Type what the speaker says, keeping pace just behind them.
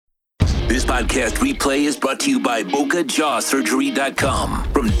This podcast replay is brought to you by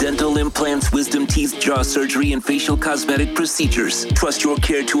BocaJawSurgery.com. From dental implants, wisdom teeth, jaw surgery, and facial cosmetic procedures, trust your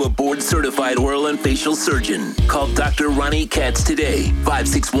care to a board-certified oral and facial surgeon. Call Dr. Ronnie Katz today,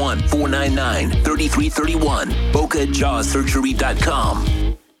 561-499-3331.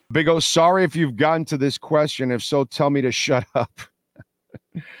 BocaJawSurgery.com. Big O, sorry if you've gotten to this question. If so, tell me to shut up.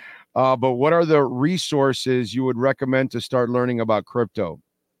 But what are the resources you would recommend to start learning about crypto?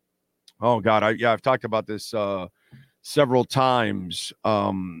 Oh, God. I've talked about this several times.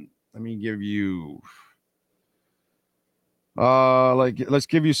 Let me give you, let's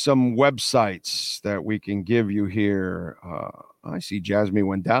give you some websites that we can give you here. I see Jasmine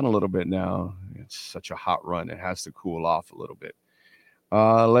went down a little bit now. It's such a hot run. It has to cool off a little bit.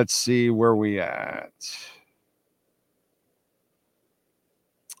 Let's see where we at.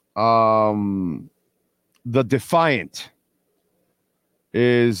 The Defiant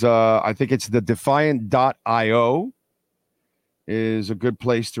is, I think it's the Defiant.io is a good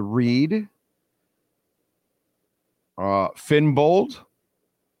place to read. Finbold,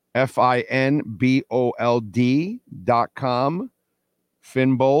 FINBOLD.com.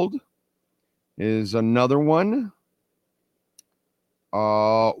 Finbold is another one.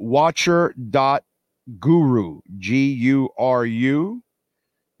 Watcher.guru, GURU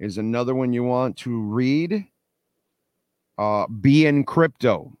is another one you want to read. BEIN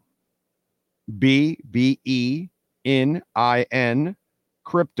Crypto, BEIN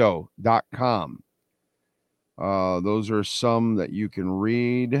crypto.com. Those are some that you can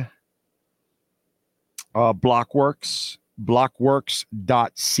read.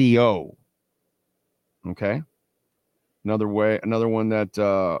 Blockworks.co. Okay. Another one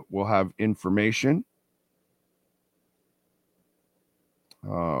that will have information.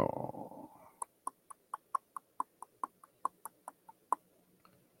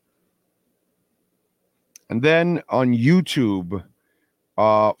 And then on YouTube,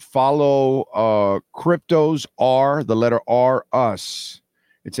 follow Cryptos R, the letter R, Us.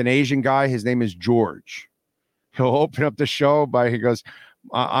 It's an Asian guy. His name is George. He'll open up the show he goes,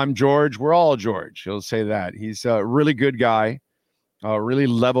 I'm George. We're all George. He'll say that. He's a really good guy, really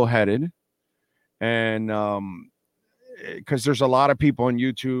level-headed. And because there's a lot of people on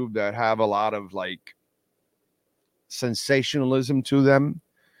YouTube that have a lot of like sensationalism to them.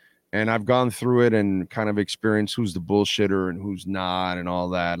 And I've gone through it and kind of experienced who's the bullshitter and who's not and all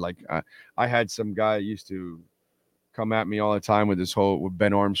that. Like I had some guy used to come at me all the time with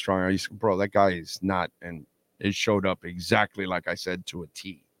Ben Armstrong. I used to, bro, that guy is not, and it showed up exactly like I said to a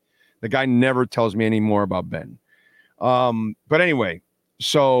T. The guy never tells me any more about Ben. But anyway,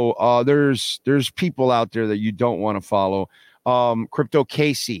 so there's people out there that you don't want to follow. Crypto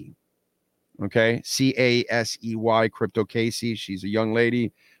Casey, okay, CASEY, Crypto Casey. She's a young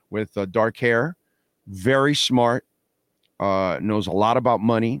lady with dark hair, very smart, knows a lot about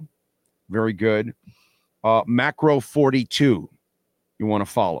money, very good. Macro 42, you want to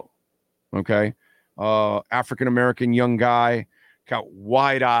follow, okay? African-American young guy, got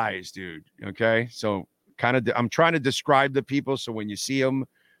wide eyes, dude, okay? So I'm trying to describe the people, so when you see him,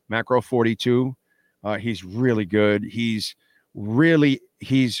 Macro 42, he's really good. He's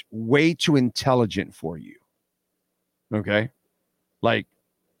way too intelligent for you, okay? Like,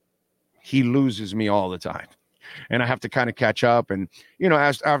 he loses me all the time, and I have to kind of catch up. And,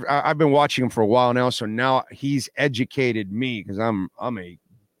 as I've been watching him for a while now. So now he's educated me because I'm a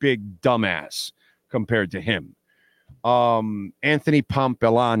big dumbass compared to him. Anthony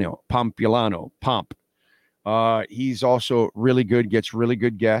Pompilano. He's also really good, gets really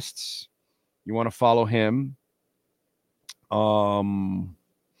good guests. You want to follow him.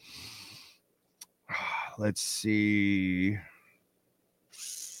 Let's see.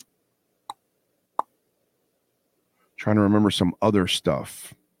 Trying to remember some other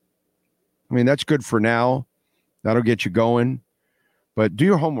stuff. I mean, that's good for now. That'll get you going. But do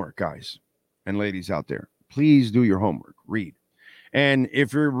your homework, guys and ladies out there. Please do your homework. Read. And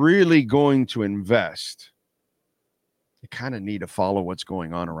if you're really going to invest, you kind of need to follow what's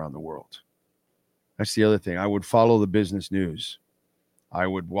going on around the world. That's the other thing. I would follow the business news. I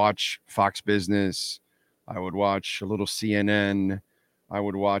would watch Fox Business. I would watch a little CNN. I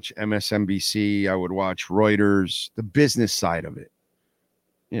would watch MSNBC. I would watch Reuters, the business side of it.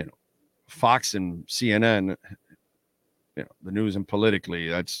 Fox and CNN, the news and politically,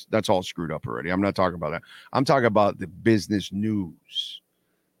 that's all screwed up already. I'm not talking about that. I'm talking about the business news.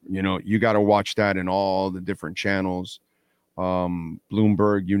 You got to watch that in all the different channels,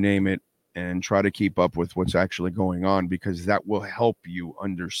 Bloomberg, you name it, and try to keep up with what's actually going on, because that will help you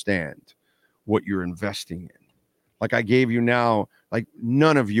understand what you're investing in. like I gave you now, like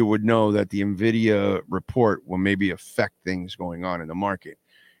none of you would know that the NVIDIA report will maybe affect things going on in the market.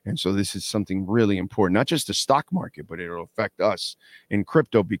 And so this is something really important, not just the stock market, but it'll affect us in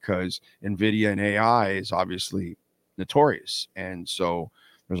crypto because NVIDIA and AI is obviously notorious. And so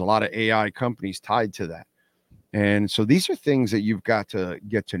there's a lot of AI companies tied to that. And so these are things that you've got to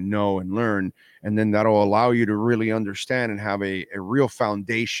get to know and learn. And then that'll allow you to really understand and have a real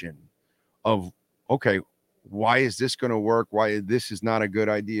foundation of, okay, why is this going to work? Why this is not a good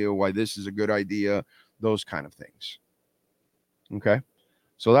idea? Why this is a good idea? Those kind of things. Okay.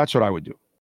 So that's what I would do.